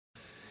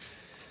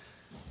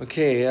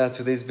Okay,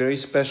 today's very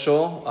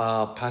special.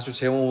 Pastor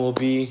Jaewon will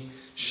be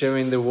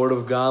sharing the Word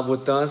of God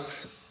with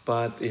us.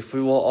 But if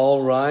we will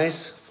all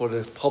rise for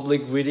the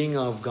public reading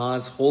of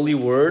God's holy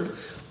Word,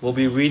 we'll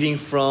be reading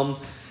from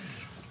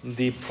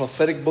the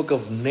prophetic book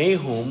of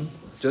Nahum,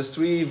 just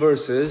 3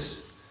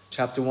 verses,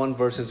 chapter 1,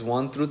 verses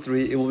 1 through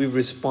 3. It will be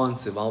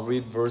responsive. I'll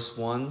read verse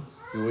 1,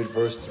 you read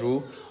verse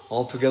 2.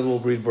 All together we'll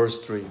read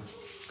verse 3.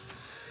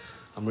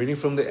 I'm reading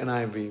from the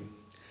NIV.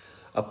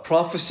 A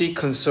prophecy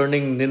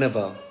concerning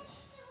Nineveh.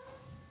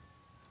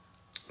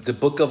 The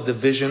book of the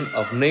vision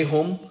of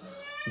Nahum,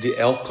 the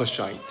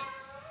Elkoshite.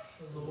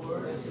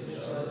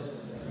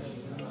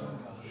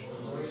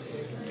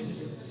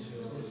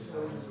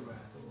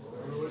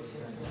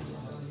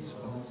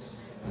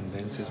 And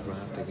thence his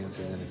wrath against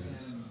his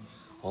enemies.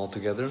 All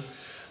together.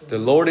 The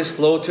Lord is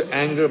slow to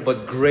anger,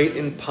 but great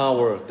in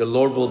power. The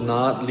Lord will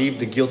not leave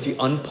the guilty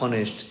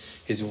unpunished.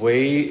 His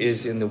way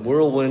is in the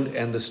whirlwind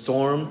and the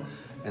storm,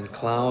 and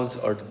clouds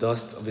are the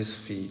dust of his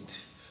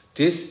feet.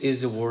 This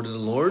is the word of the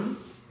Lord.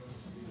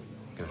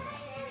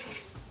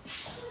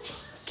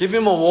 Give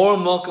him a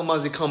warm welcome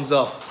as he comes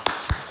up.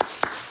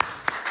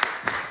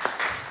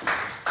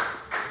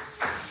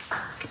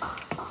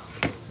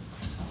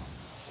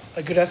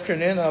 Good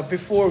afternoon.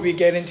 Before we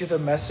get into the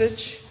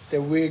message,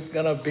 that we're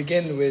going to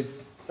begin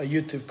with a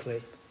YouTube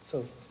clip.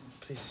 So,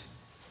 please.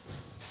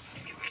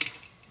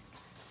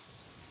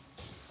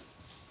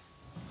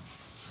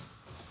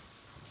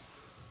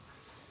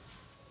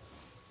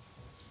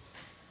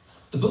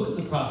 The book of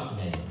the prophet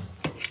Nahum.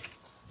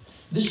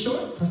 This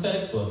short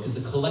prophetic book is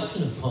a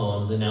collection of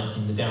poems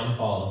announcing the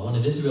downfall of one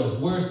of Israel's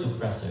worst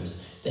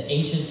oppressors, the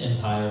ancient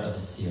empire of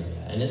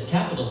Assyria, and its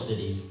capital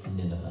city,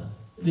 Nineveh.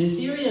 The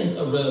Assyrians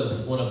arose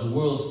as one of the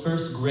world's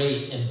first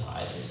great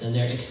empires, and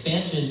their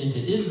expansion into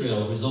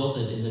Israel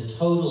resulted in the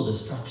total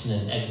destruction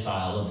and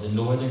exile of the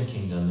northern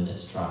kingdom and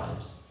its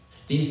tribes.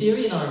 The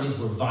Assyrian armies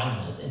were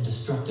violent and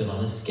destructive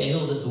on a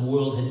scale that the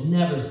world had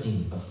never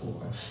seen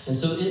before. And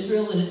so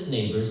Israel and its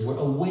neighbors were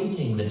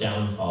awaiting the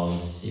downfall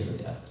of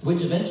Assyria,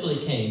 which eventually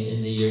came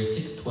in the year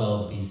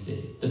 612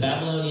 BC. The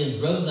Babylonians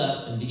rose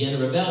up and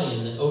began a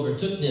rebellion that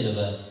overtook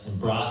Nineveh and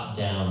brought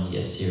down the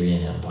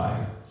Assyrian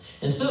Empire.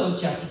 And so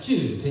chapter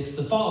 2 depicts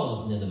the fall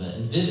of Nineveh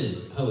in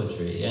vivid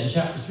poetry, and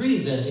chapter 3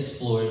 then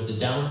explores the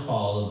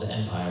downfall of the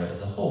empire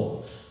as a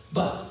whole.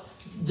 But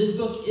this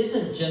book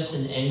isn't just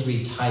an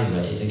angry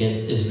tirade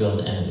against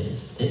Israel's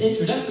enemies. The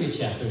introductory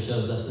chapter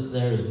shows us that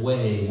there is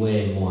way,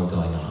 way more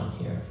going on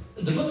here.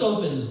 The book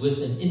opens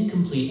with an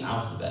incomplete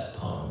alphabet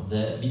poem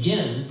that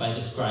begins by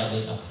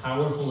describing a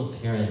powerful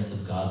appearance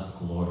of God's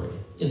glory.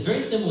 It's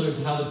very similar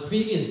to how the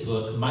previous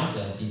book,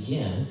 Micah,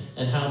 began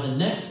and how the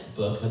next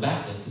book,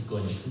 Habakkuk, is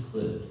going to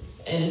conclude.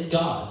 And it's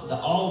God, the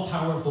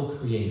all-powerful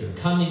creator,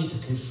 coming to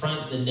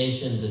confront the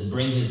nations and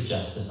bring his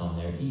justice on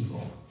their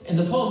evil. And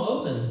the poem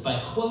opens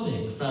by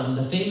quoting from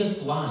the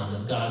famous line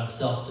of God's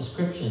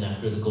self-description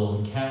after the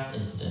golden calf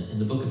incident in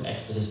the book of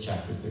Exodus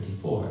chapter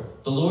 34.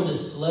 The Lord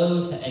is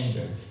slow to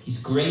anger.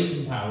 He's great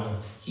in power.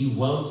 He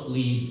won't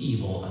leave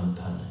evil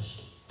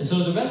unpunished. And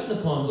so the rest of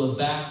the poem goes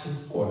back and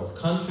forth,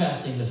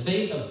 contrasting the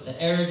fate of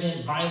the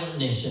arrogant, violent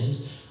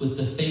nations with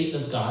the fate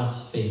of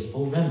God's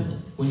faithful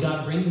remnant. When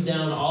God brings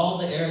down all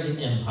the arrogant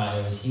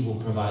empires, he will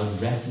provide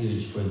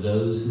refuge for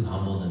those who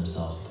humble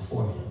themselves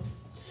before him.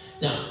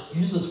 Now,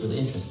 here's what's really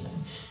interesting,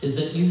 is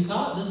that you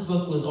thought this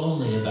book was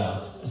only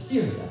about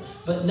Assyria,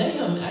 but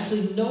Nahum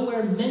actually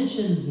nowhere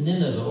mentions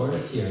Nineveh or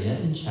Assyria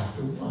in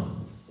chapter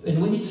 1.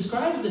 And when he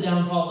describes the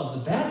downfall of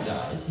the bad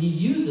guys, he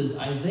uses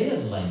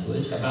Isaiah's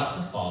language about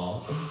the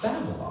fall of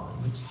Babylon,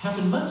 which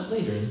happened much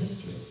later in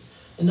history.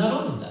 And not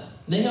only that,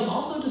 Nahum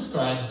also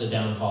describes the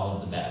downfall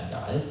of the bad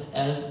guys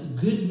as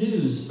good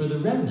news for the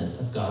remnant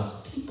of God's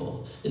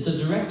people. It's a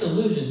direct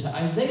allusion to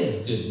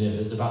Isaiah's good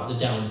news about the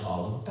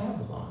downfall of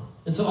Babylon.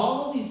 And so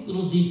all of these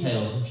little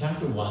details from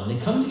chapter 1, they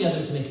come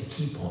together to make a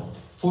key point.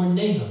 For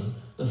Nahum,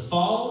 the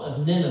fall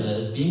of Nineveh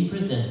is being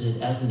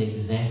presented as an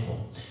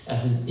example,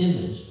 as an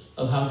image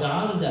of how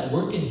God is at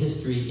work in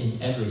history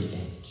in every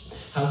age,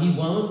 how he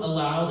won't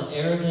allow the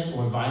arrogant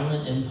or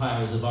violent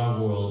empires of our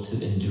world to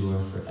endure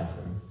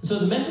forever. So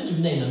the message of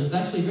Nahum is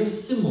actually very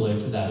similar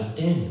to that of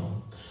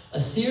Daniel.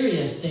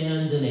 Assyria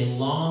stands in a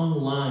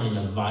long line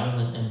of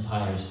violent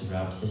empires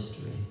throughout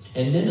history.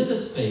 And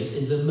Nineveh's fate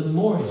is a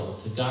memorial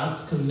to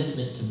God's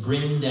commitment to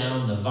bring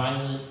down the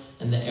violent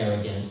and the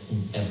arrogant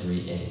in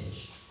every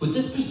age. With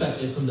this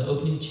perspective from the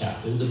opening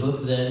chapter, the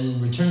book then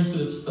returns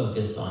to its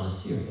focus on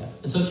Assyria.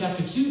 And so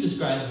chapter 2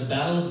 describes the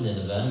Battle of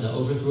Nineveh and the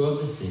overthrow of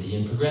the city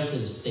in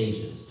progressive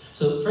stages.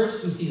 So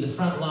first we see the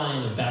front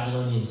line of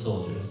Babylonian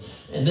soldiers,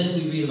 and then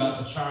we read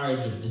about the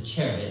charge of the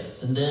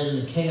chariots, and then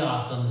the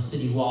chaos on the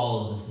city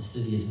walls as the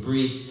city is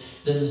breached,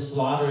 then the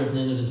slaughter of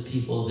Nineveh's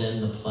people, then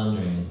the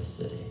plundering of the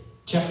city.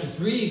 Chapter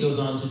 3 goes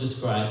on to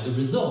describe the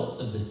results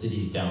of the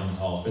city's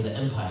downfall for the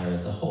empire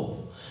as a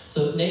whole.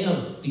 So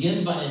Nahum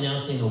begins by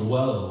announcing a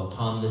woe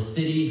upon the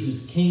city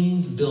whose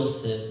kings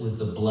built it with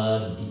the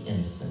blood of the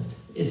innocent.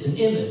 It's an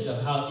image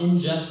of how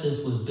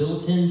injustice was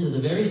built into the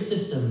very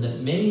system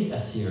that made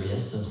Assyria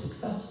so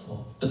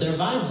successful. But their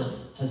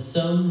violence has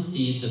sown the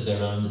seeds of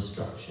their own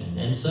destruction,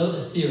 and so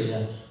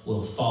Assyria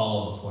will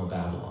fall before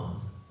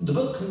Babylon. The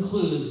book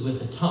concludes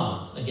with a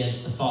taunt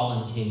against the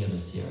fallen king of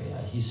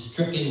Assyria. He's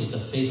stricken with a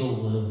fatal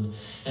wound,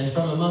 and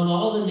from among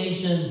all the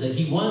nations that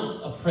he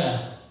once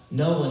oppressed,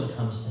 no one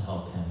comes to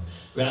help him.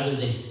 Rather,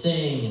 they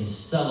sing and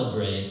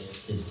celebrate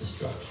his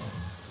destruction.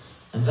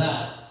 And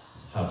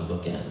that's how the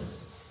book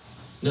ends.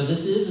 Now,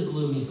 this is a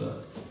gloomy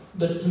book,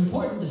 but it's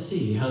important to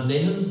see how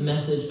Nahum's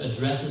message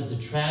addresses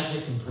the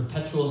tragic and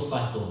perpetual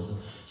cycles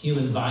of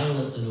human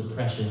violence and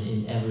oppression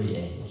in every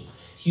age.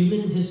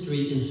 Human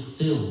history is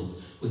filled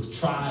with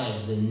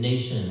tribes and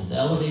nations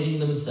elevating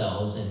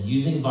themselves and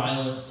using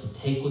violence to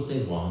take what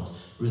they want,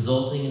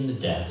 resulting in the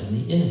death of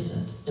the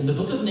innocent. And the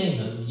book of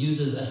Nahum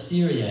uses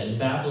Assyria and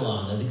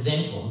Babylon as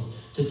examples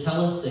to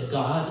tell us that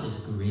God is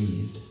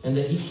grieved and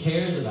that he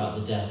cares about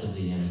the death of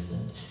the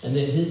innocent and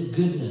that his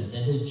goodness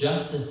and his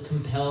justice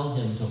compel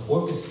him to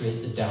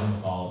orchestrate the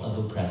downfall of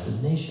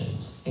oppressive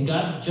nations. And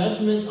God's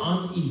judgment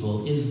on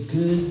evil is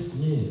good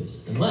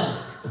news,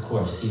 unless, of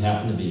course, you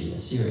happen to be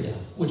Assyria.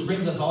 Which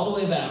brings us all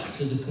the way back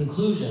to the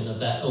conclusion of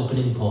that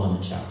opening poem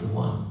in chapter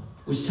 1,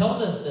 which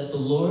tells us that the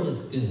Lord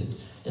is good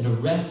and a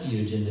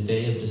refuge in the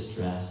day of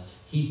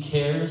distress. He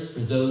cares for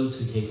those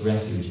who take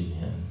refuge in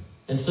him.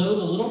 And so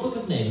the little book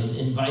of Nahum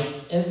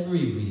invites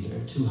every reader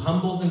to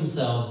humble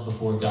themselves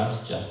before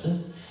God's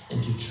justice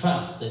and to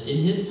trust that in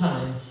his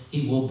time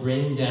he will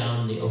bring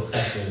down the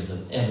oppressors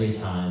of every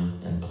time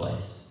and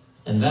place.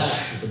 And that's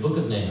what the book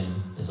of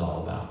Nahum is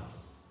all about.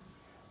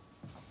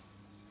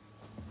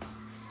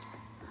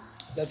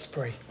 Let's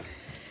pray.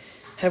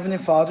 Heavenly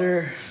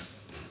Father,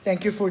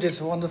 thank you for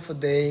this wonderful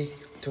day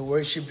to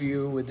worship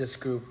you with this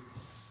group.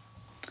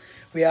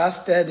 We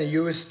ask that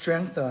you will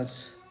strengthen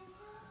us,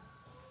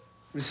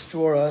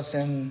 restore us,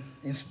 and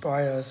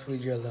inspire us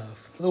with your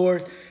love.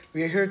 Lord,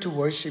 we are here to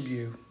worship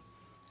you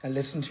and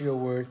listen to your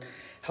word.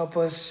 Help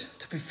us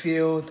to be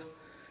filled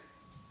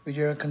with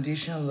your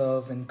unconditional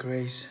love and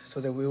grace so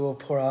that we will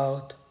pour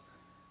out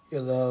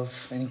your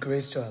love and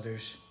grace to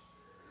others.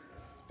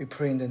 We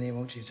pray in the name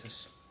of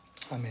Jesus.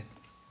 Amen.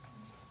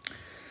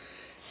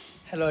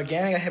 Hello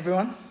again,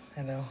 everyone.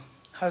 Hello.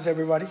 How's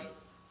everybody?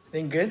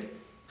 Doing good?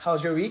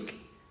 How's your week?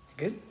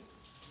 Good?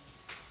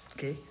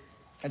 Okay.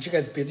 Aren't you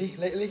guys busy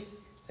lately?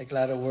 Like a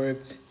lot of work,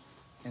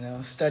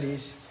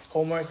 studies,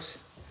 homeworks.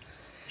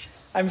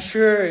 I'm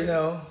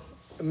sure,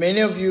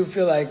 many of you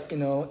feel like,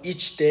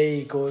 each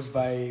day goes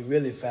by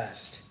really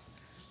fast.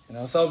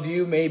 Some of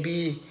you may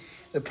be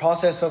the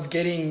process of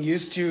getting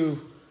used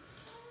to,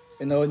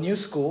 a new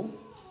school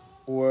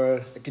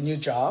or like a new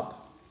job.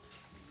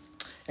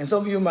 And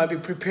some of you might be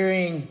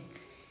preparing,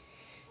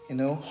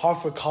 hard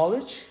for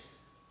college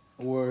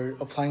or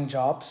applying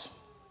jobs.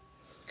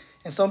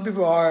 And some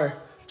people are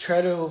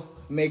trying to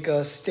make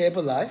a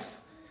stable life,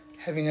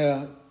 having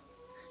a,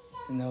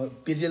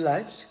 busy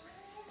life.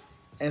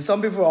 And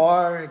some people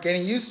are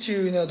getting used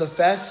to, the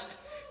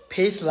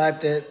fast-paced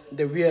life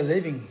that we are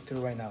living through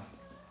right now.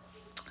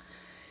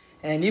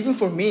 And even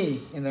for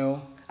me,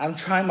 I'm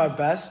trying my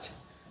best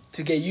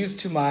to get used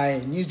to my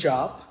new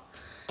job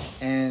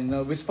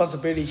and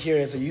responsibility here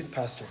as a youth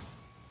pastor.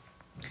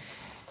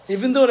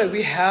 Even though that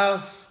we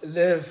have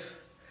lived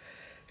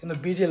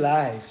busy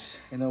lives,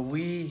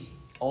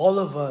 all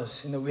of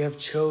us, we have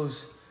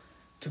chose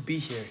to be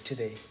here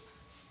today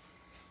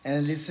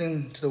and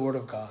listen to the word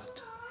of God.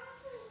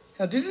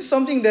 Now, this is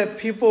something that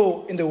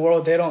people in the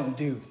world, they don't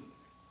do.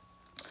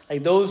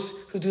 Like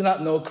those who do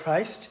not know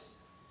Christ,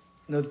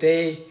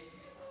 they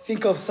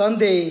think of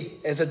Sunday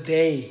as a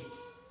day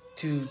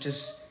to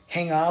just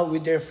hang out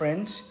with their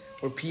friends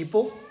or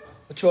people,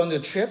 or to on a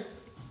trip,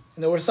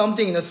 or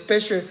something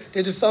special.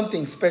 They do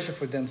something special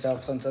for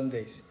themselves on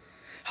Sundays.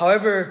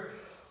 However,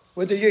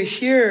 whether you're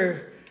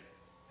here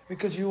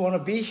because you want to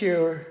be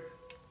here,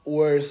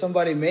 or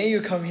somebody made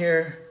you come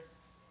here,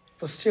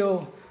 but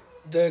still,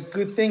 the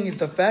good thing is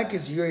the fact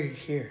is you're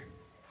here.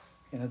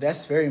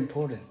 That's very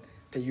important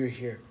that you're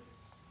here.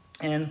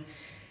 And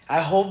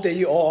I hope that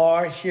you all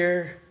are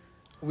here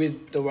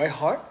with the right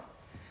heart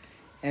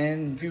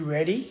and be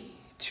ready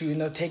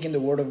to take in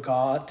the word of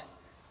God,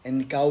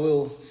 and God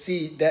will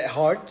see that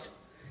heart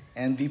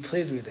and be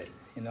pleased with it.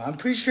 I'm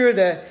pretty sure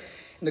that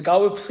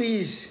God will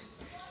please.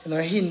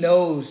 He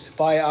knows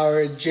by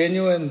our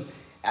genuine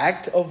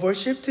act of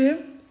worship to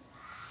him.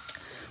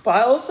 But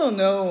I also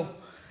know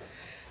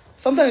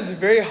sometimes it's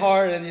very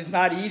hard and it's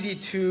not easy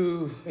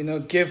to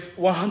give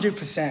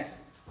 100%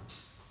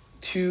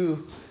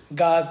 to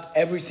God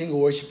every single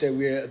worship that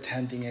we're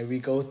attending and we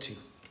go to.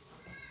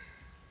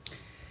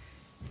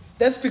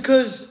 That's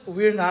because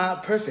we're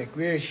not perfect.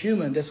 We're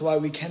human. That's why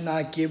we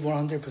cannot give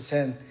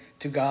 100%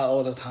 to God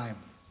all the time.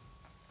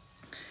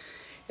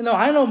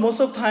 I know most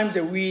of the times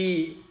that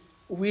we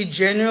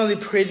genuinely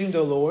praising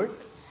the Lord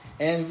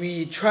and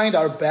we trying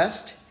our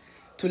best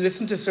to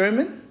listen to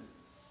sermon.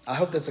 I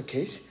hope that's the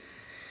case.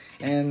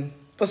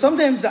 But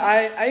sometimes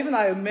I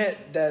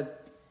admit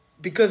that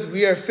because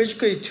we are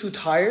physically too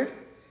tired,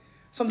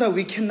 sometimes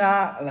we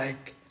cannot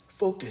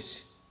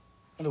focus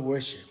on the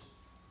worship.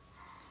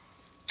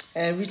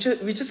 And we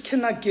just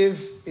cannot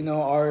give,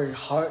 our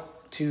heart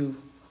to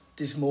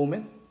this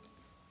moment.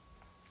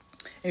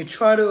 And we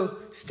try to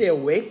stay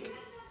awake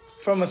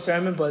from a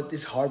sermon, but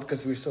it's hard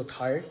because we're so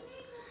tired.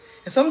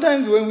 And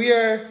sometimes when we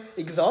are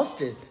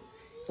exhausted,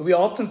 we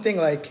often think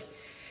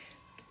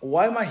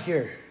why am I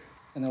here?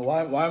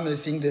 Why am I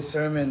listening to this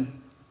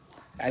sermon?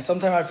 And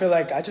sometimes I feel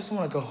like I just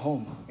want to go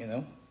home,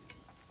 And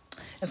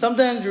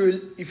sometimes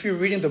if you're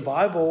reading the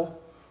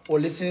Bible or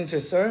listening to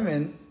a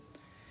sermon,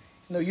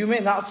 you may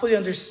not fully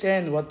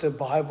understand what the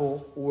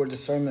Bible or the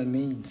sermon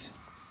means.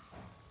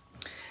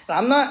 And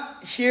I'm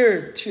not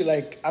here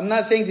to I'm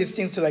not saying these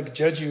things to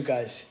judge you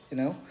guys,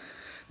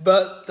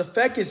 But the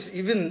fact is,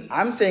 even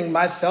I'm saying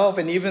myself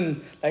and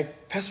even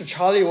Pastor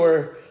Charlie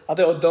or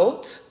other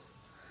adults,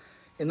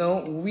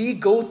 we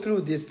go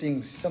through these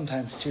things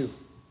sometimes too.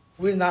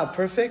 We're not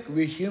perfect,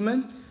 we're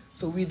human,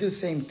 so we do the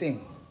same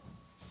thing.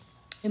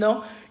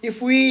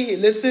 If we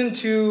listen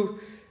to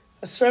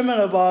a sermon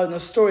about a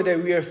story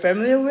that we are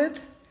familiar with,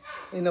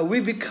 we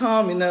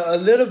become, a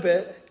little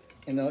bit,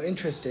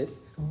 interested.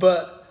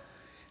 But,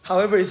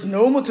 however, it's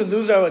normal to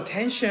lose our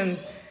attention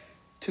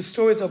to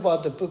stories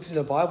about the books in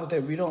the Bible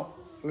that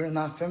we're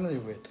not familiar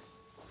with.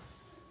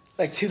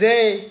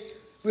 Today,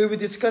 we'll be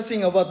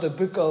discussing about the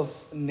book of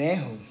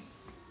Nahum.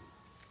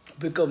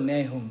 Book of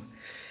Nahum.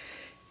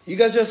 You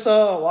guys just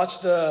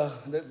watched the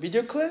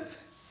video clip?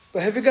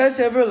 But have you guys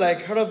ever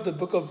heard of the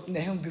book of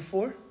Nahum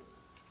before?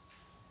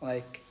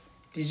 Did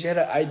you have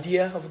an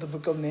idea of the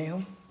book of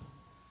Nahum?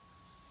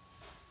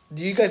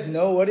 Do you guys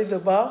know what it's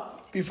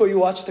about before you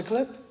watch the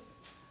clip?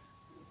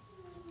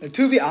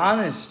 To be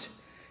honest,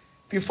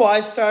 before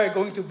I started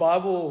going to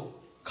Bible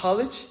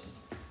college,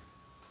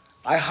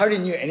 I hardly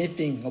knew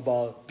anything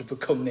about the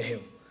book of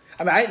Nahum.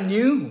 I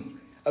knew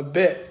a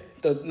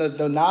bit.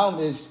 The Nahum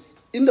is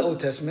in the Old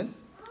Testament,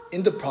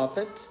 in the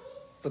prophets,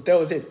 but that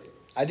was it.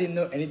 I didn't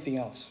know anything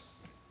else.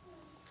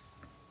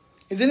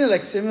 Isn't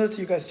it similar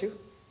to you guys too?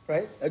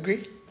 Right?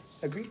 Agree?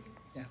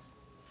 Yeah.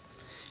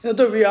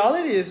 The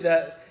reality is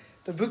that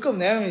the book of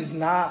Nahum is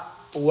not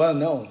well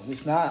known.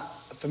 It's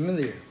not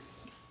familiar.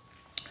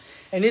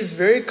 And it's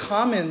very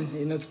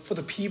common, for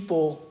the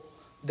people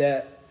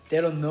that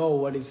they don't know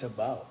what it's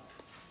about.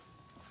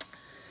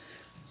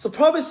 So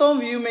probably some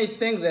of you may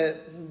think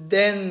that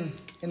then,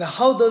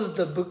 how does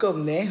the book of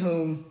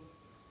Nahum,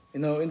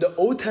 in the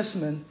Old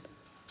Testament,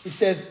 it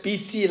says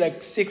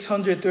BC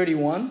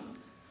 631,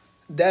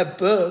 that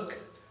book,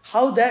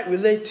 how that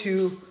relate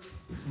to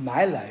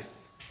my life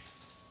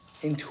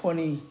in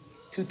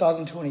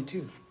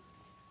 2022?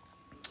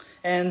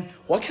 And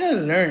what can I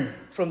learn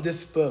from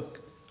this book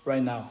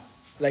right now?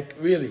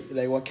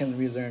 Really, what can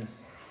we learn?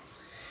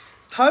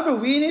 However,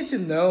 we need to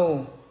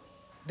know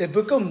the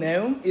book of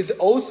Nahum is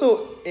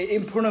also an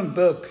important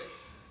book,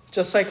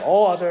 just like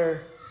all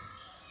other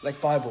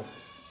Bible.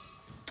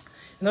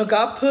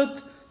 God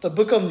put the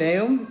book of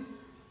Nahum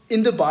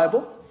in the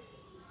Bible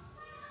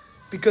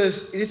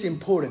because it is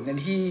important, and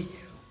He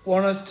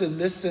wants us to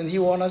listen. He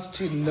wants us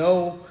to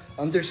know,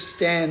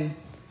 understand,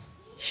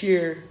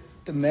 hear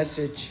the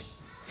message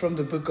from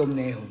the book of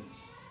Nahum.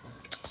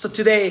 So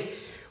today,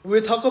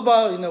 we'll talk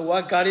about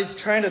what God is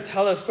trying to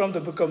tell us from the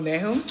book of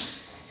Nahum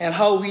and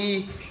how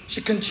we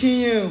should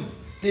continue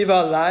live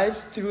our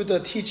lives through the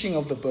teaching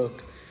of the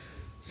book.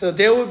 So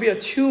there will be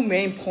two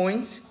main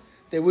points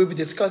that we'll be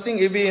discussing.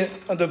 It'll be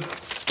on the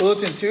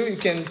bulletin too. You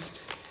can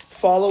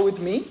follow with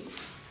me.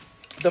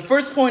 The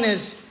first point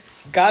is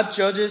God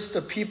judges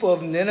the people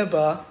of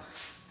Nineveh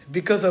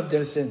because of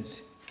their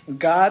sins.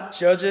 God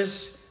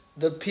judges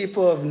the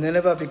people of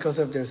Nineveh because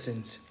of their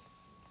sins.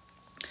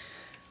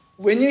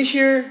 When you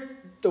hear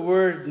the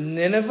word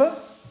Nineveh,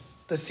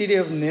 the city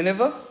of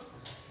Nineveh,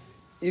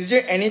 is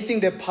there anything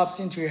that pops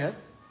into your head?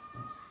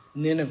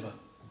 Nineveh.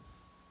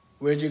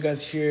 Where did you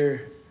guys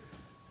hear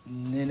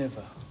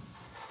Nineveh?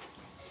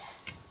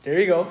 There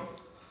you go.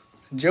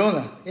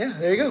 Jonah. Yeah,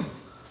 there you go.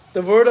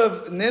 The word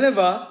of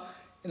Nineveh,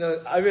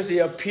 obviously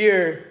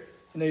appear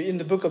in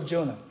the book of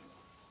Jonah.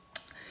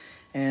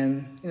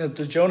 And,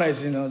 the Jonah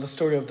is, the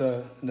story of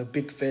the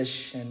big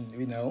fish, and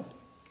we know.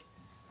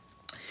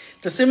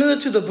 Similar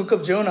to the book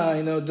of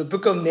Jonah, the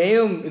book of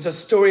Nahum is a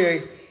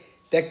story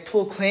that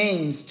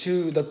proclaims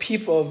to the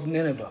people of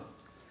Nineveh.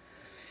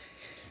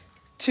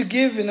 To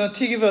give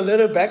a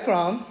little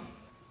background,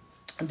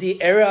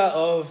 the era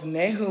of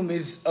Nahum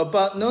is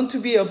known to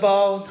be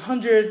about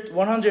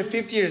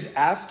 150 years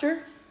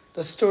after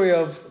the story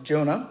of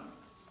Jonah.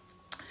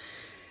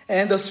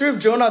 And the story of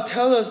Jonah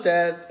tells us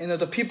that,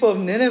 the people of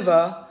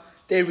Nineveh,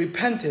 they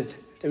repented.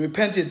 They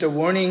repented the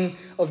warning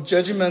of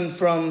judgment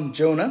from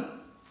Jonah.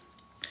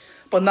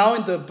 But now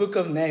in the book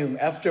of Nahum,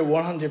 after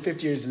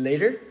 150 years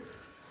later,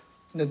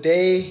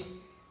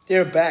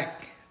 they're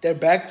back. They're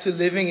back to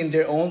living in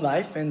their own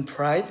life and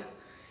pride.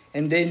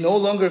 And they no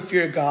longer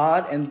fear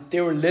God, and they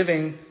were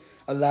living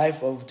a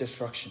life of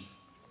destruction.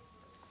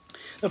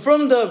 Now,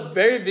 from the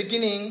very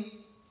beginning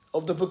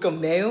of the book of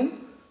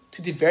Nahum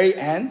to the very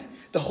end,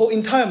 the whole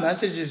entire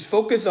message is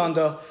focused on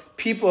the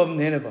people of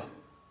Nineveh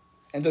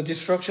and the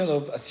destruction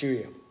of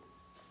Assyria.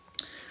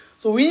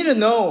 So we need to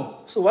know,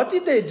 so what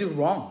did they do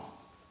wrong?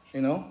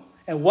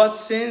 And what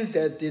sins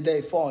that did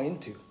they fall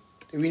into?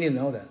 We need to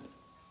know that.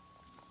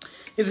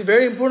 It's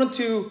very important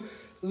to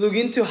look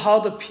into how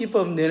the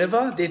people of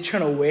Nineveh, they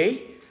turn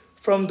away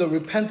from the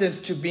repentance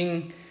to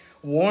being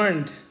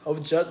warned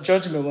of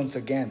judgment once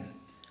again.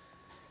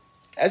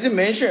 As I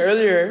mentioned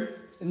earlier,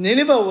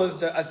 Nineveh was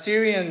the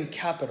Assyrian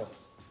capital.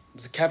 It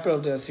was the capital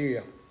of the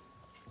Assyria.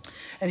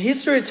 And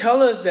history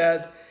tells us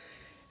that,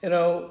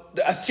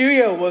 the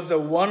Assyria was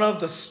one of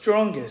the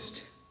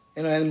strongest,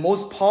 and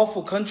most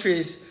powerful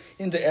countries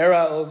in the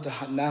era of the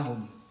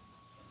Nahum.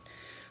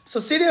 So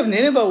city of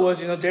Nineveh was,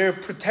 they're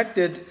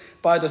protected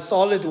by the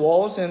solid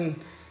walls, and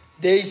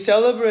they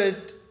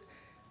celebrate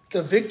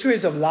the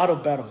victories of a lot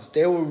of battles.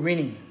 They were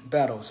winning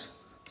battles.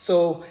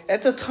 So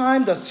at the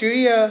time, the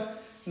Assyria,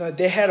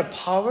 they had a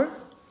power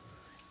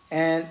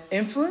and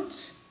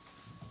influence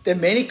that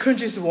many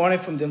countries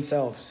wanted from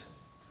themselves.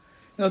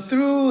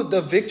 Through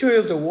the victory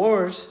of the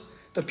wars,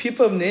 the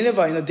people of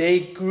Nineveh, they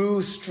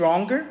grew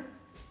stronger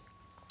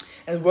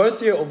and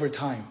wealthier over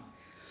time.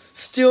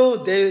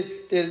 Still,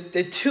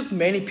 they took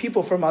many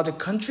people from other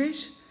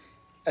countries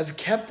as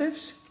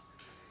captives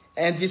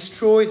and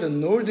destroyed the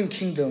northern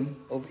kingdom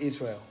of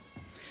Israel.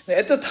 Now,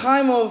 at the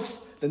time of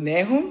the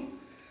Nahum,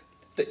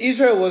 the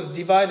Israel was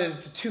divided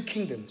into two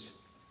kingdoms.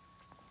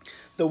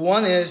 The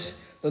one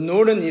is the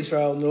northern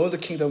Israel,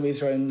 northern kingdom of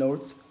Israel in the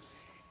north,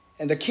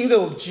 and the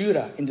kingdom of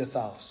Judah in the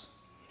south.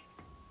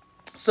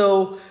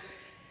 So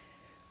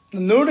the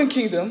northern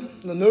kingdom,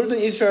 the northern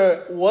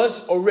Israel,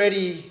 was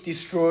already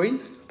destroyed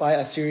by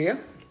Assyria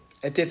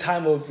at the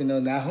time of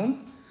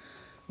Nahum.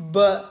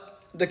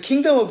 But the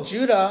kingdom of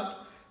Judah,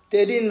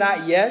 they did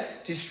not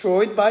yet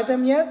destroyed by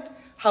them yet.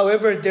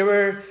 However, they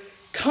were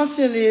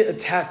constantly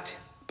attacked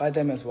by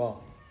them as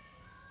well.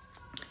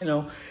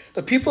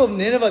 The people of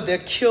Nineveh, they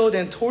killed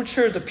and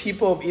tortured the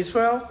people of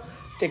Israel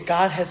that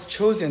God has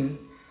chosen.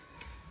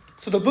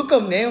 So the book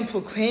of Nahum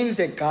proclaims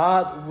that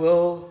God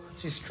will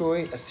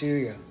destroy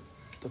Assyria,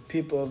 the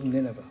people of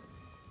Nineveh.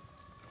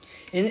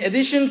 In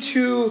addition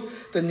to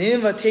the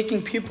Nineveh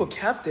taking people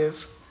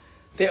captive,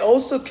 they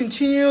also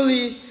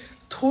continually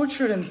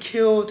tortured and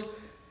killed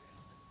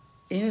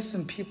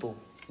innocent people,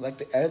 like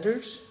the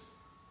elders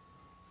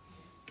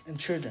and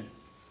children.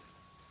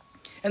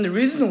 And the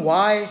reason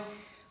why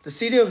the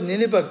city of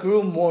Nineveh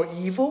grew more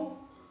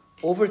evil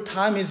over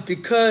time is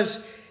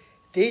because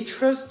they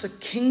trust the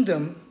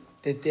kingdom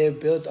that they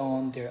built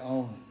on their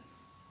own.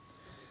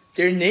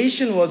 Their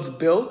nation was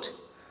built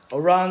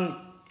around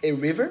a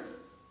river,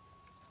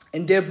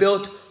 and they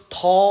built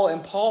tall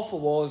and powerful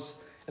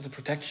walls as a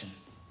protection.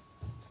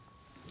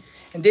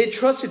 And they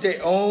trusted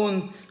their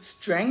own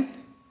strength.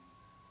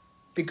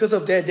 Because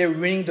of that, they're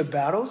winning the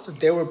battles.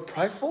 They were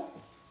prideful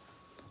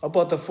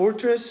about the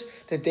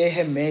fortress that they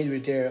had made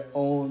with their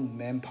own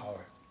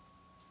manpower.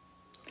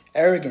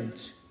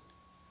 Arrogant.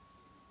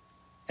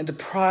 And the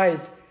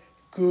pride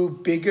grew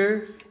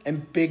bigger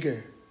and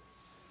bigger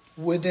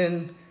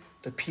within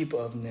the people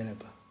of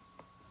Nineveh.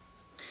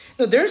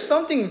 Now, there's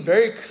something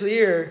very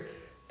clear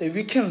that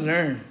we can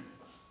learn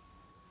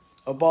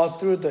about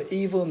through the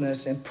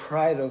evilness and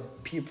pride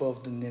of people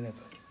of the Nineveh.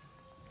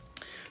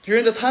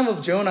 During the time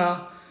of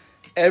Jonah,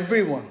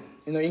 everyone,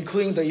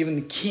 including even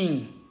the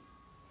king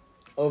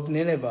of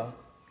Nineveh,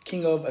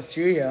 king of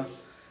Assyria,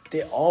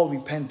 they all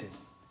repented.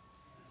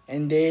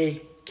 And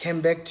they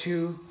came back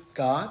to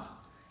God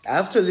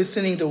after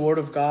listening to the word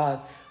of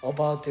God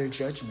about their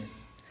judgment.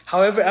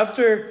 However,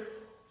 after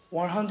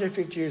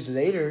 150 years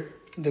later,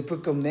 in the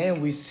book of Nahum,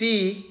 we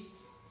see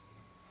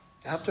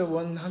after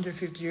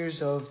 150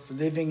 years of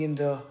living in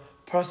the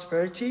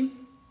prosperity,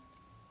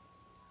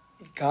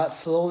 God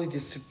slowly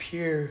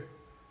disappeared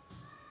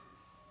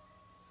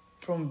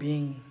from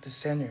being the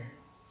center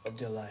of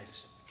their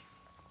lives.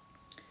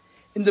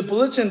 In the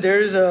bulletin, there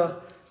is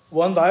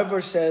one Bible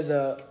verse says,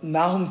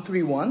 Nahum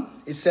 3:1.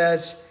 It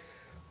says,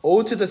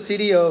 "Woe to the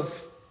city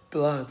of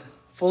blood,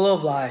 full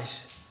of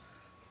lies,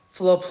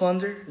 full of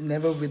plunder,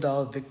 never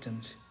without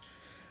victims."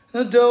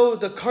 Now, though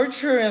the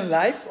culture and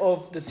life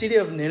of the city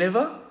of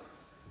Nineveh,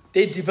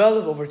 they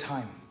develop over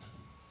time.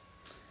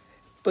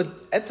 But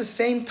at the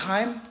same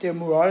time, their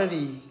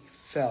morality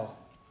fell.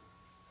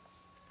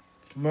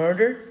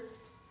 Murder,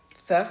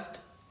 theft,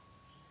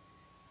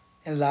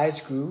 and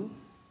lies grew.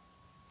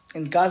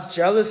 And God's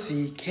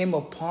jealousy came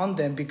upon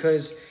them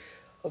because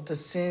of the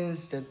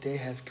sins that they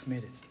have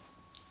committed.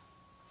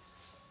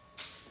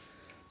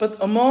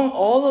 But among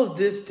all of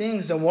these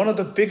things, one of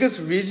the biggest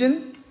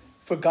reasons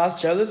for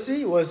God's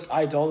jealousy was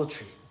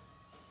idolatry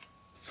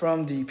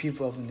from the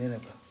people of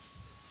Nineveh.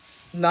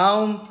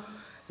 Now,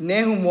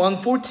 Nahum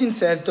 1:14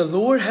 says, "The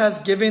Lord has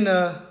given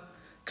a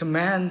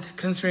command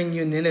concerning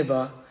you,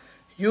 Nineveh.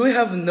 You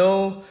have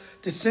no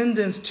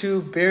descendants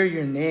to bear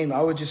your name.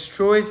 I will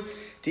destroy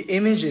the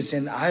images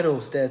and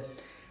idols that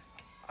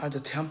are the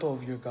temple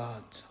of your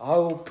gods. I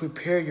will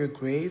prepare your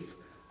grave,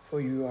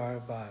 for you are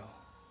vile."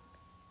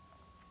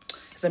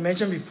 As I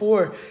mentioned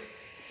before,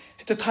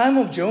 At the time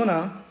of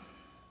Jonah,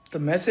 the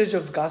message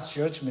of God's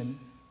judgment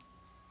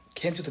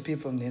came to the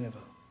people of Nineveh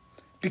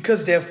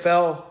because they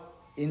fell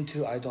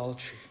into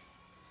idolatry.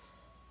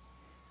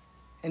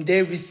 And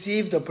they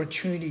received the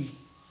opportunity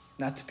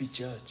not to be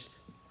judged.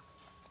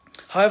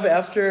 However,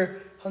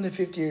 after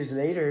 150 years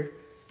later,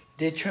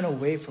 they turned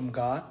away from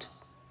God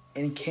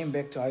and came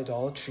back to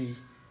idolatry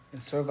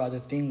and serve other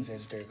things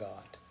as their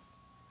God.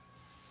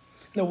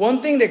 Now,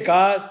 one thing that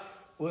God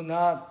will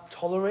not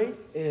tolerate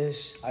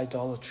is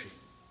idolatry.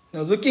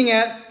 Now, looking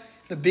at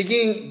the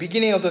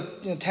beginning of the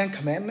Ten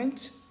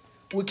Commandments,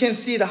 we can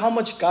see how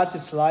much God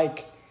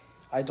dislikes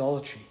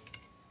idolatry.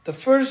 The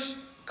first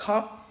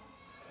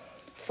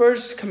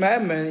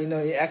commandment, in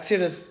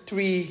Exodus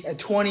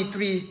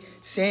 3:23,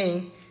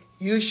 saying,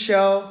 "You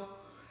shall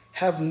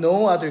have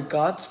no other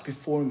gods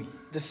before me."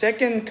 The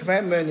second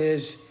commandment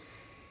is,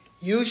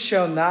 "You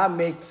shall not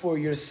make for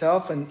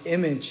yourself an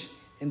image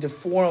in the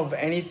form of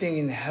anything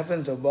in the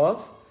heavens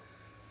above,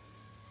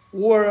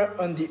 or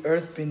on the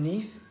earth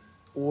beneath,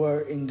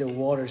 or in the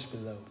waters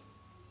below."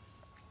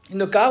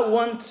 God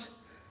wants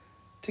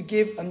to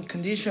give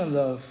unconditional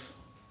love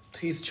to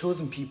His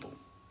chosen people.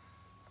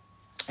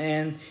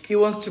 And He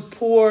wants to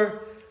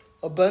pour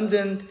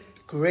abundant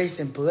grace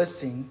and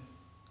blessing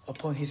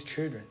upon His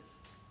children.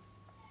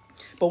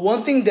 But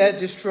one thing that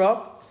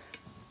disrupts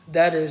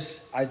that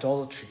is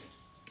idolatry.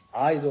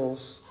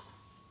 Idols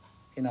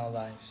in our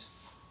lives.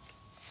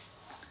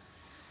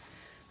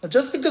 Now,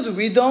 just because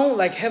we don't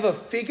have a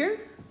figure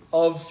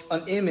of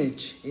an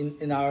image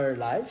in our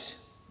lives,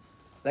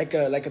 like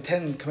a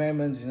Ten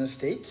Commandments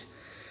states,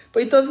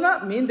 but it does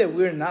not mean that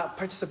we're not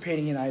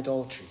participating in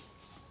idolatry.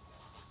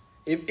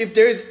 If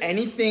there is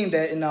anything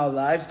that in our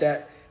lives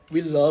that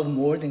we love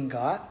more than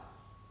God,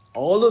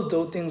 all of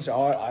those things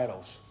are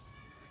idols.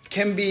 It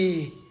can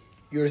be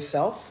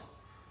yourself.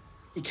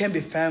 It can be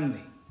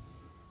family.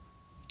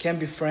 It can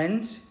be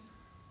friends.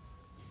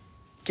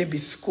 It can be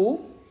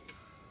school.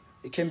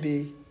 It can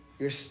be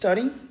your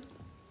studying.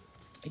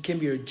 It can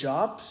be your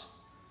jobs.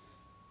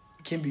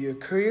 It can be your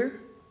career.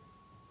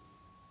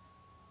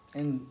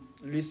 And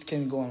the list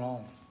can go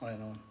on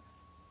and on.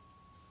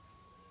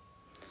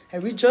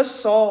 And we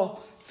just saw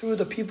through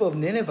the people of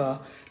Nineveh,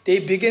 they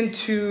began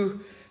to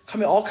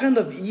commit all kinds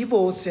of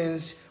evil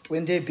sins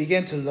when they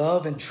began to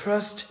love and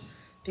trust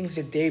things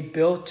that they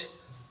built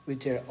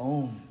with their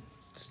own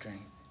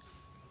strength.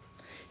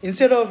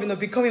 Instead of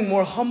becoming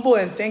more humble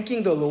and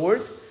thanking the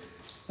Lord,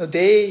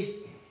 they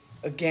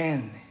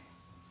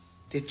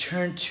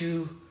turned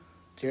to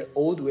their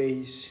old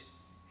ways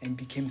and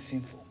became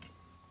sinful.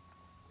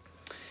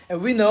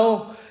 And we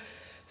know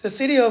the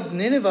city of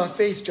Nineveh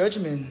faced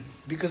judgment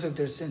because of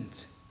their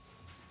sins.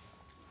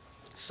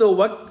 So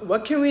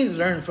what can we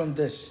learn from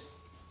this?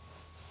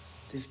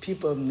 These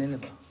people of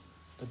Nineveh,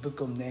 the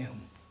book of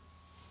Nahum.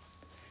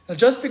 Now,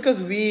 just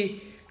because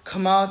we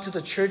come out to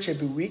the church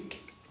every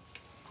week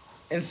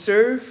and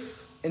serve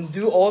and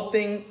do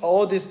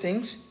all these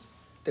things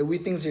that we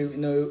think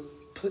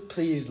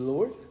please the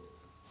Lord,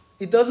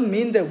 it doesn't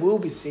mean that we'll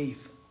be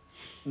saved.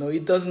 No,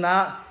 it does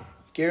not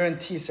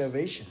guarantee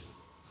salvation.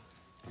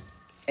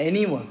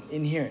 Anyone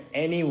in here,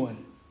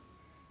 anyone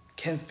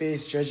can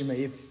face judgment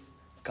if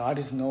God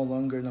is no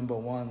longer number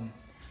one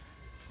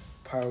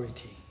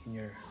priority in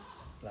your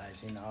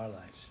lives, in our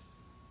lives.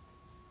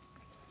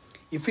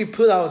 If we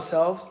put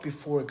ourselves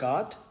before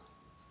God,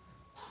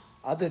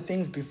 other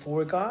things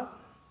before God,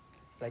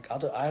 like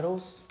other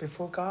idols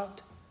before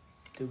God,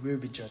 there will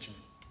be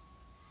judgment.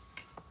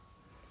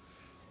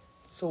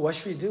 So what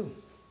should we do?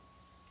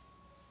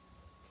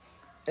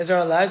 As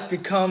our lives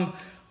become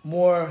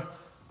more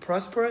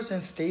prosperous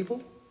and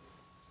stable,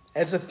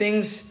 as the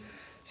things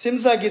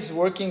seems like it's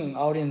working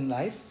out in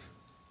life,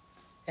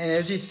 and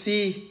as we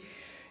see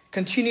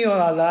continue on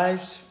our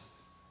lives,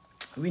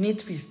 we need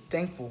to be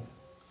thankful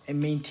and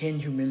maintain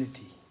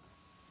humility.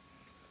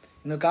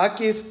 God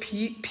gives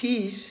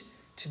peace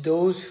to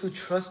those who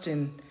trust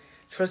in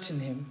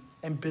Him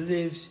and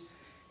believes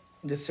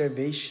in the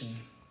salvation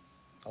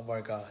of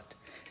our God.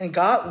 And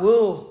God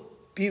will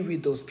be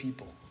with those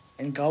people,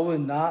 and God will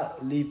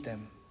not leave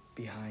them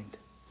behind.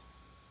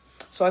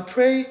 So I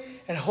pray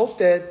and hope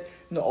that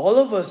all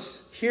of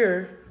us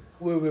here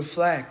will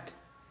reflect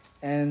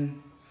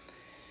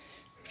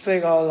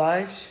our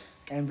lives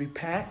and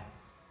repent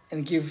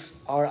and give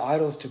our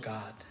idols to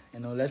God.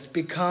 Let's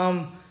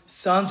become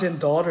sons and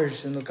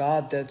daughters in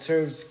God that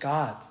serves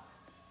God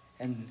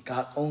and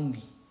God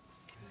only,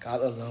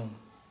 God alone.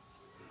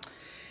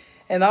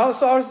 And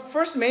also our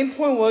first main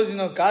point was,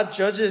 God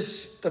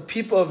judges the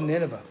people of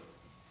Nineveh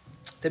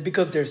that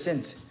because they're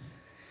sins.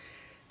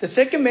 The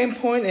second main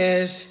point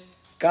is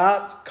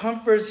God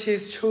comforts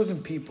His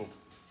chosen people.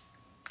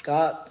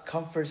 God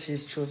comforts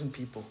His chosen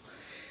people.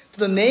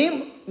 The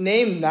name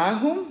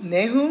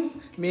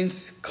Nahum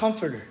means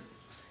comforter.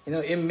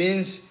 It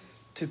means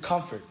to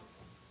comfort.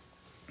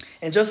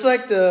 And just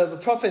like the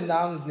prophet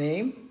Nahum's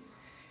name,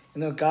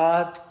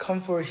 God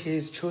comforts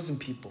His chosen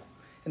people.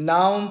 And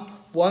Nahum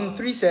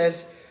 1:3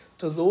 says,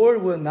 "The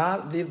Lord will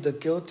not leave the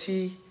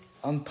guilty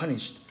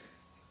unpunished."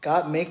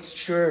 God makes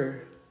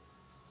sure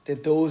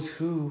that those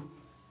who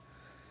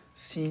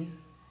sin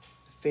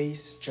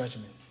face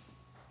judgment.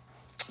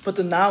 But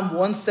the Nahum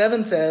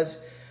 1:7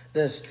 says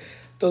this,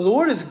 the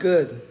Lord is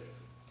good,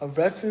 a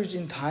refuge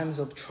in times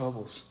of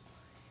troubles.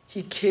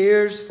 He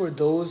cares for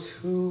those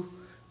who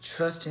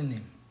trust in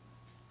him.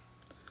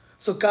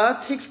 So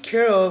God takes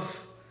care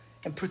of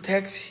and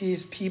protects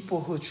his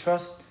people who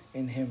trust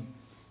in him.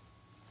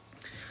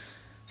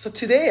 So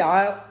today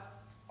I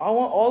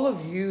want all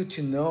of you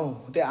to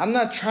know that I'm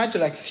not trying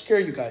to scare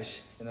you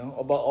guys,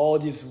 about all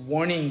these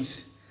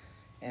warnings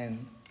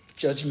and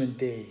judgment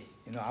day.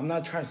 I'm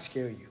not trying to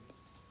scare you.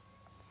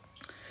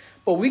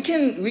 But we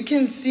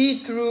can see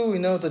through,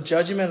 the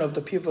judgment of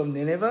the people of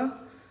Nineveh,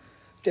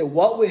 that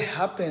what will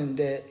happen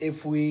that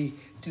if we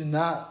do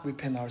not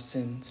repent our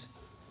sins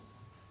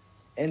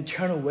and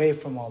turn away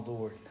from our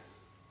Lord.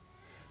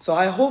 So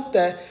I hope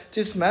that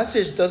this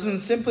message doesn't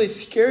simply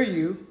scare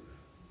you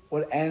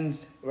what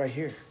ends right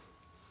here.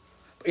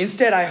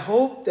 Instead, I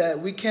hope that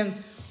we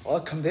can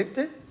are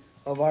convicted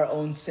of our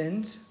own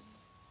sins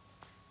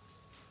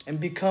and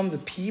become the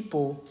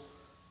people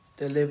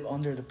that live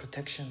under the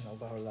protection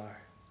of our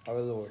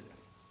Lord.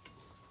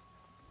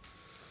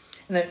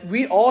 And that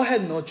we all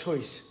had no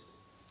choice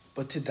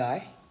but to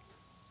die,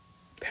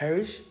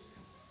 perish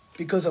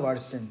because of our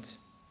sins.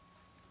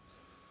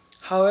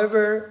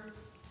 However,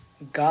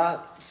 God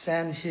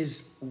sent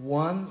his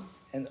one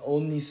and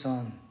only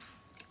Son,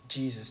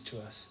 Jesus, to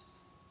us.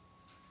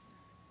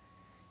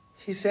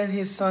 He sent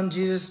his Son,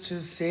 Jesus,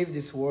 to save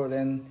this world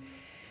and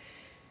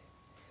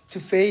to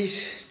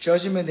face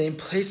judgment in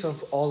place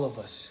of all of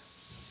us.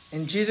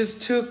 And Jesus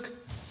took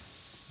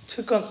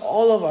on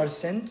all of our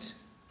sins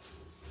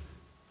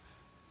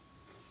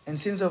and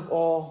sins of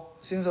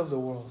the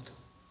world,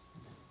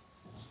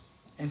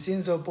 and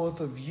sins of both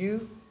of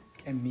you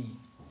and me.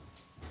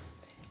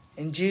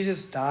 And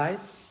Jesus died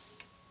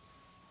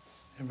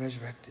and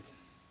resurrected.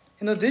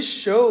 This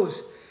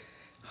shows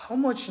how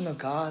much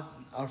God,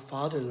 our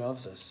Father,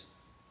 loves us,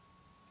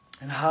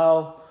 and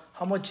how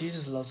much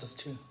Jesus loves us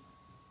too.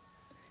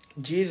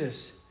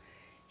 Jesus,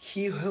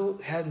 he who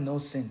had no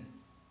sin,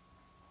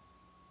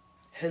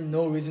 had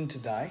no reason to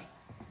die,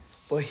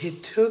 but he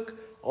took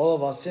all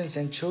of our sins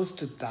and chose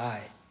to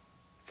die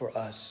for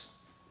us,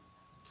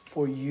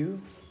 for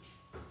you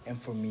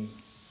and for me.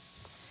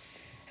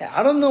 And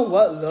I don't know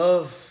what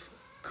love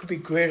could be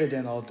greater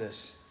than all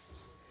this.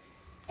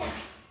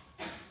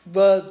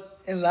 But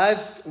in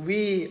life,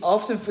 we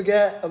often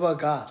forget about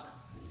God,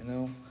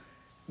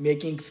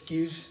 making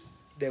excuse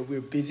that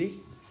we're busy.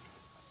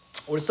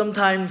 Or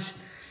sometimes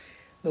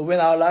when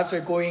our lives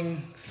are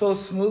going so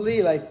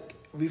smoothly,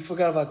 we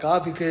forget about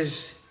God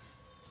because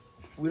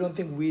we don't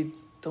think we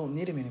don't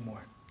need him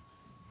anymore.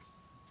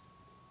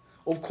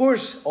 Of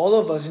course, all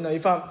of us,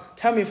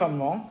 tell me if I'm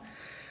wrong,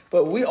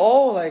 but we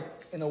all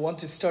want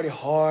to study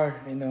hard,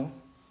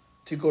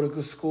 to go to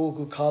good school,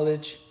 good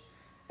college,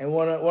 and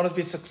want to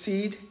be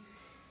succeed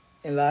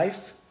in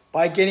life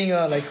by getting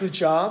a good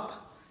job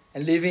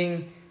and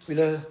living with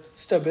a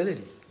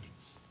stability.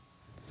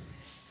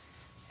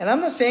 And I'm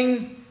not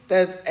saying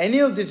that any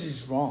of this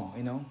is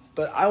wrong,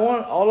 but I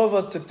want all of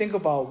us to think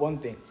about one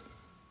thing.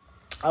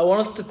 I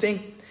want us to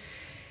think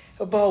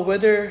about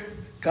whether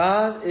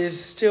God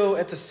is still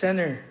at the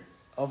center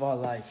of our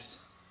lives.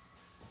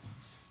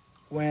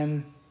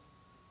 When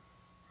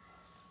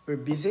we're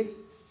busy,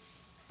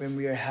 when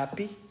we are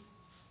happy,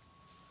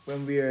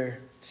 when we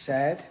are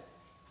sad,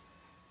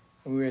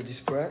 when we are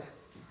desperate,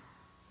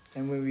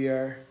 and when we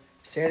are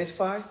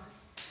satisfied,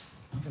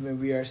 and when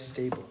we are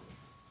stable.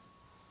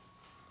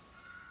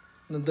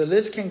 The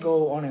list can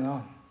go on and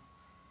on.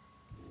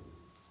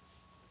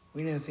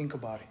 We need to think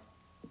about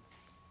it.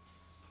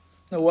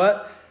 Now,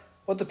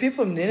 what the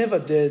people of Nineveh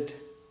did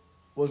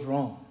was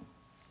wrong.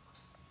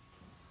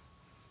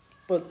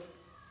 But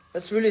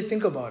let's really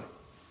think about it.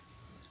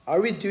 Are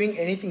we doing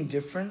anything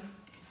different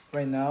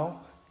right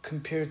now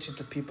compared to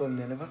the people of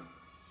Nineveh?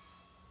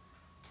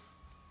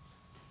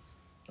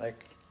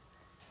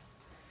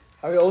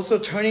 Are we also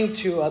turning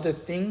to other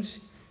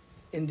things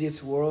in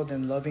this world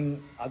and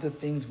loving other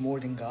things more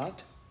than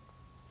God?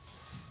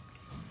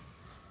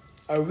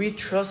 Are we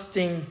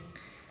trusting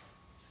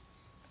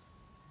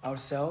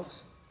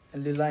ourselves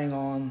and relying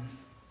on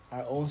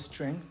our own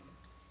strength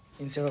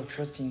instead of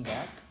trusting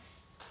God?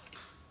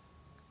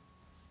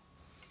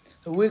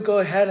 So we'll go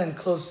ahead and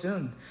close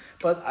soon.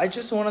 But I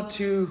just wanted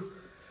to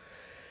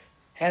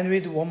end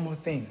with one more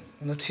thing.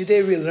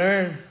 Today we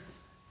learn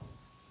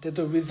that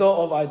the result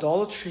of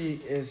idolatry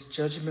is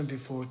judgment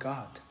before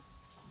God.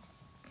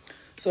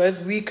 So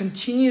as we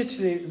continue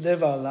to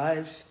live our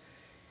lives,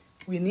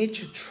 we need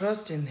to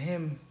trust in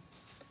him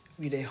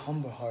with a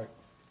humble heart.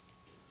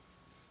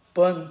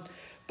 But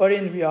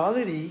in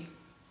reality,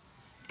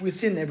 we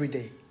sin every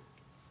day.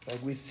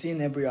 We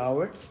sin every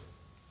hour.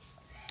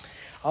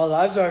 Our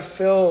lives are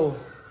filled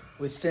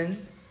with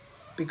sin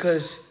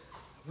because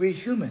we're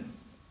human,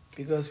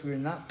 because we're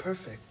not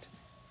perfect.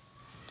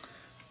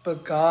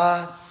 But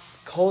God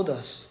called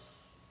us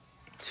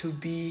to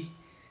be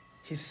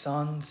his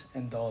sons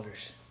and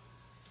daughters.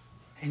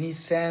 And he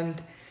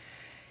sent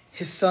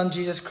His Son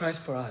Jesus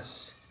Christ for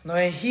us.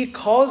 And He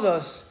calls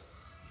us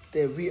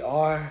that we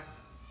are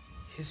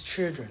His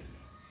children.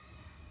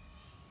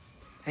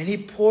 And He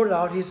poured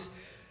out His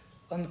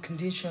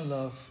unconditional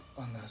love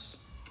on us.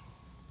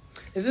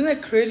 Isn't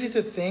it crazy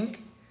to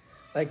think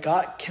like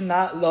God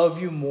cannot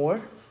love you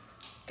more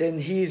than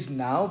He is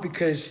now,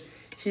 because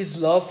His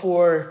love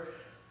for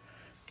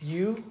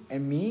you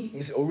and me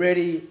is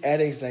already at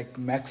its like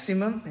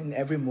maximum in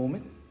every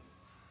moment?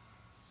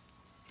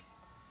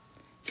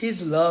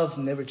 His love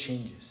never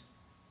changes.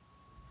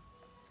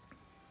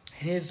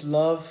 And His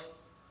love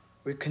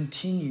will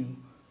continue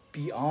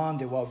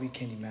beyond what we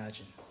can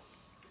imagine.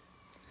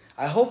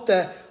 I hope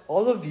that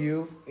all of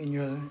you in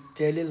your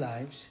daily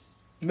lives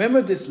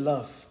remember this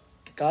love,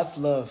 God's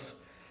love,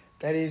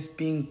 that is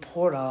being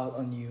poured out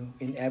on you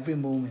in every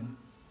moment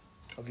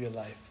of your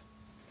life.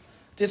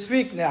 This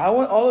week, now, I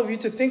want all of you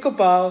to think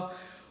about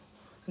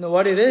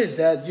what it is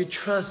that you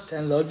trust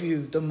and love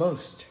you the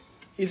most.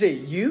 Is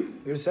it you,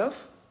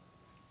 yourself?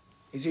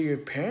 Is it your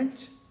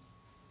parents?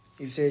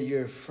 Is it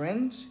your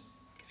friends,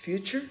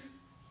 future,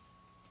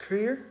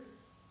 career?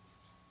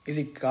 Is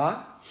it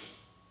God?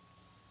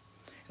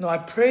 I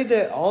pray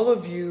that all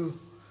of you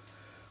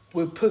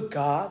will put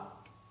God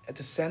at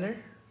the center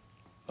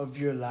of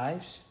your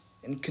lives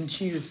and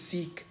continue to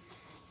seek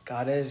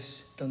God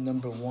as the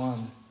number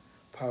one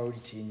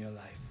priority in your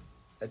life.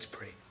 Let's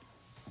pray.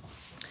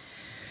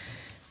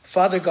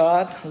 Father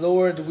God,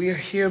 Lord, we are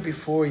here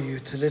before you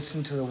to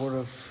listen to the word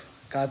of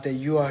God that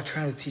you are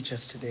trying to teach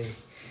us today.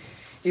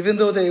 Even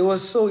though that it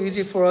was so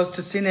easy for us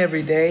to sin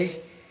every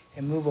day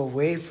and move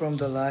away from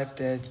the life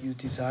that you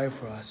desire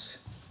for us.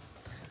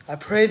 I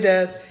pray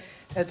that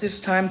at this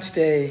time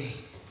today,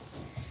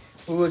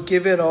 we will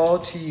give it all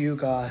to you,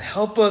 God.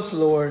 Help us,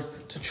 Lord,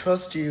 to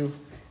trust you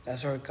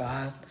as our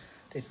God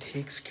that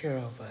takes care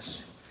of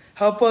us.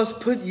 Help us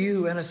put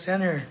you in the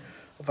center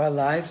of our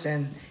lives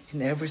and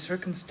in every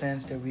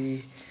circumstance that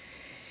we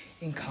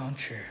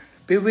encounter.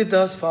 Be with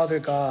us, Father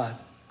God.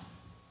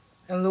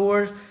 And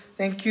Lord,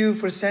 thank you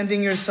for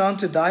sending your Son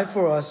to die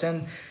for us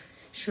and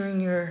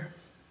showing your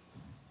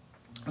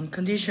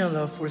unconditional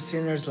love for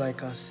sinners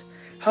like us.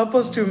 Help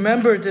us to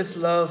remember this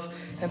love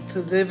and to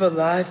live a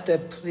life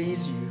that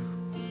pleases you.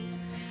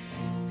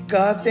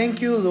 God,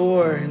 thank you,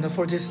 Lord,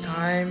 for this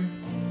time.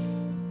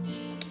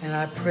 And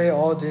I pray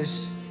all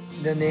this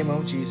in the name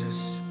of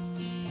Jesus.